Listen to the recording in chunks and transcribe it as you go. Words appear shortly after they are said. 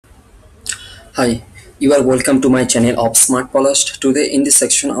Hi, you are welcome to my channel of Smart Polished. Today in this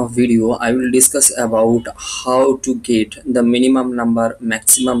section of video, I will discuss about how to get the minimum number,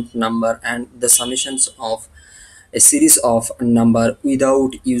 maximum number and the summations of a series of number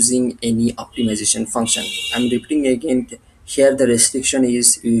without using any optimization function. I'm repeating again, here the restriction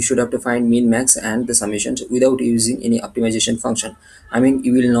is you should have to find min max and the summations without using any optimization function. I mean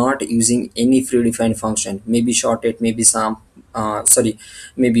you will not using any predefined function, maybe shorted, maybe sorry,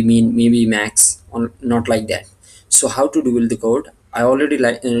 maybe mean, maybe max, or not like that. So how to do the code? I already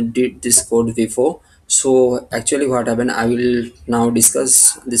did this code before. So actually what happened, I will now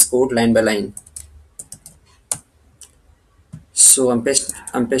discuss this code line by line. So I'm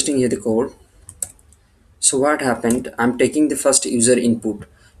pasting here the code. So what happened, I'm taking the first user input.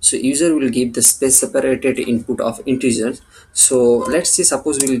 So user will give the space separated input of integers. So let's say,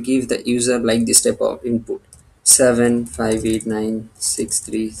 suppose we'll give the user like this type of input: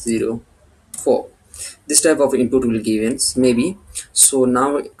 7589630 4. This type of input will give in maybe. So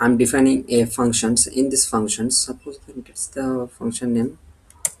now I'm defining a functions. In this functions, suppose that it's the function name.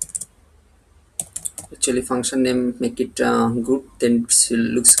 Actually function name, make it good, then it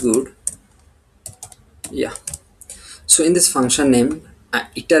looks good. Yeah. So in this function name,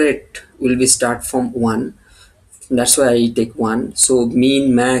 iterate will be start from 1. That's why I take 1. So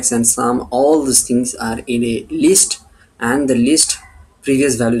mean, max and sum, all these things are in a list, and the list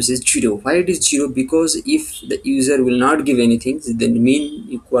previous values is 0. Why it is 0? Because if the user will not give anything, then mean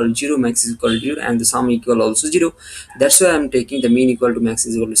equal 0, max is equal to 0, and the sum equal also 0. That's why I'm taking the mean equal to max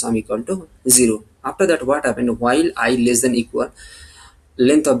is equal to sum equal to 0. After that, what happened, while I less than equal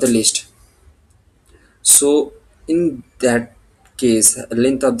length of the list. So in that case,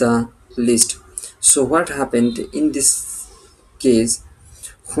 length of the list. So what happened in this case,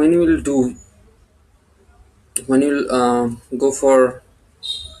 when you will do, when you will go for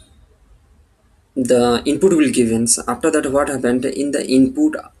the input will given. So after that, what happened in the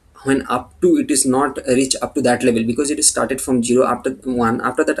input, when up to it is not reach up to that level, because it is started from 0 after 1.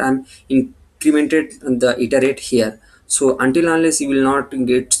 After that, I'm incremented the iterate here. So until unless you will not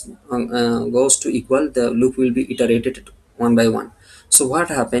get goes to equal, the loop will be iterated one by one. So what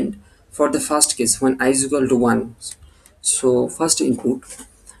happened for the first case, when I is equal to 1? So first input,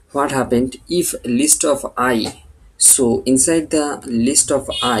 what happened if list of I, so inside the list of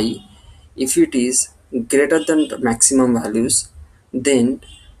I, if it is greater than the maximum values, then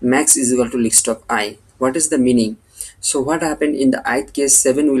max is equal to list of I. What is the meaning? So what happened in the ith case,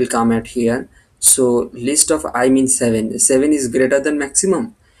 7 will come at here. So list of I means 7. 7 is greater than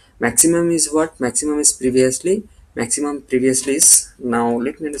maximum. Maximum is what? Maximum is previously, maximum previously is, now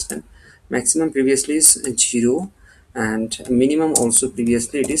let me understand, maximum previously is 0, and minimum also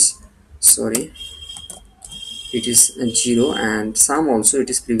previously it is, sorry, it is 0, and sum also it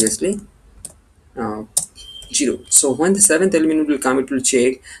is previously uh, 0. So when the seventh element will come, it will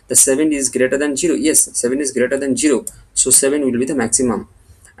check the 7 is greater than 0. Yes, 7 is greater than 0, so 7 will be the maximum.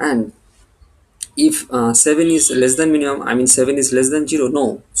 And if 7 is less than minimum, I mean 7 is less than 0,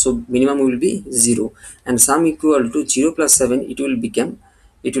 no, so minimum will be 0, and sum equal to 0 plus 7, it will become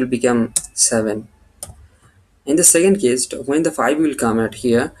 7. In the second case, when the 5 will come at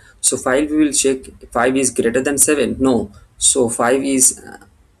here, so 5 we will check 5 is greater than 7, no, so 5 is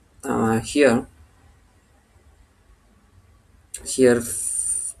here, here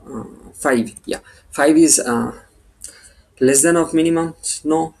 5, yeah, 5 is less than of minimum,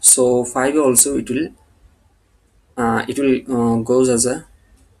 no, so 5 also it will goes as a,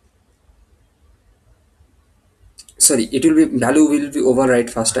 sorry, it will be, value will be override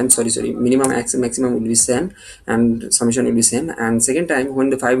first time, sorry, minimum maximum will be same, and summation will be same, and second time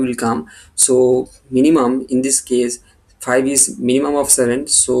when the 5 will come, so minimum in this case 5 is minimum of 7,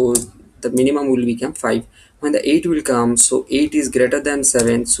 so the minimum will become 5. When the 8 will come, so 8 is greater than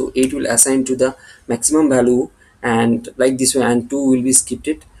 7, so 8 will assign to the maximum value, and like this way, and 2 will be skipped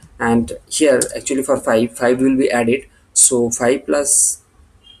it, and here actually for 5 will be added. So 5 plus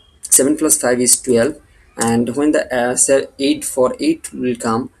 7 plus 5 is 12, and when the 8 for 8 will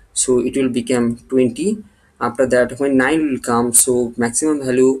come, so it will become 20. After that, when 9 will come, so maximum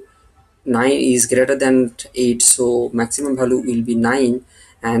value 9 is greater than 8, so maximum value will be 9,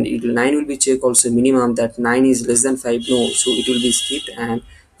 and 9 will be checked also minimum, that 9 is less than 5, no, so it will be skipped, and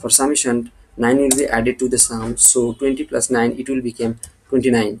for summation 9 will be added to the sum, so 20 plus 9 it will become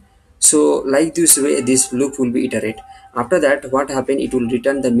 29. So like this way this loop will be iterate. After that, what happen, it will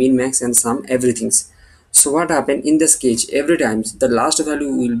return the min, max and sum everything's. So what happened in the sketch, every time the last value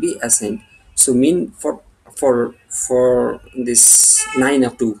will be assigned. So mean for this 9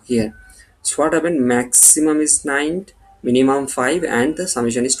 up to here, so what happened, maximum is 9, minimum 5, and the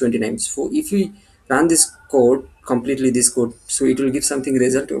summation is 29. So if we run this code completely, this code, so it will give something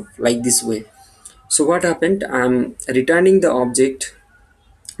result of like this way. So what happened, I'm returning the object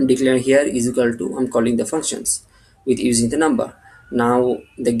declare here is equal to, I'm calling the functions with using the number. Now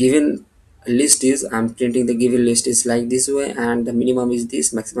the given list is, I'm printing the given list is like this way, and the minimum is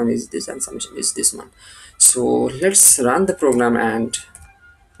this, maximum is this, and summation is this one. So let's run the program and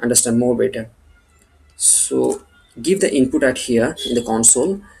understand more better. So give the input at here in the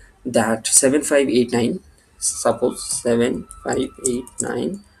console, that 7589, suppose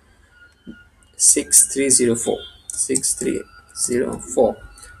 7589 6304 6304.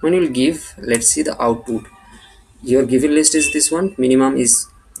 When you'll give, let's see the output. Your given list is this one, minimum is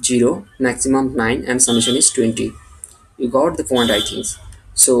 0, maximum 9, and summation is 20. You got the point, I think.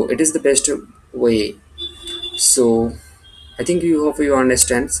 So it is the best way. So I think you hope you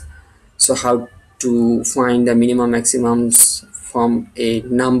understand. So how to find the minimum maximums from a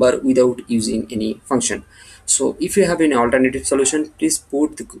number without using any function. So if you have any alternative solution, please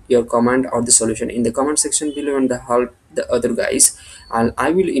put your comment or the solution in the comment section below and help the other guys, and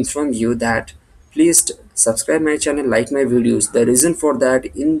I will inform you that please subscribe my channel, like my videos. The reason for that,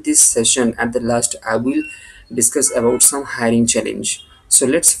 in this session at the last I will discuss about some hiring challenge. So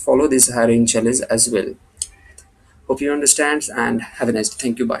let's follow this hiring challenge as well. Hope you understand and have a nice day.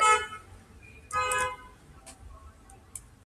 Thank you. Bye.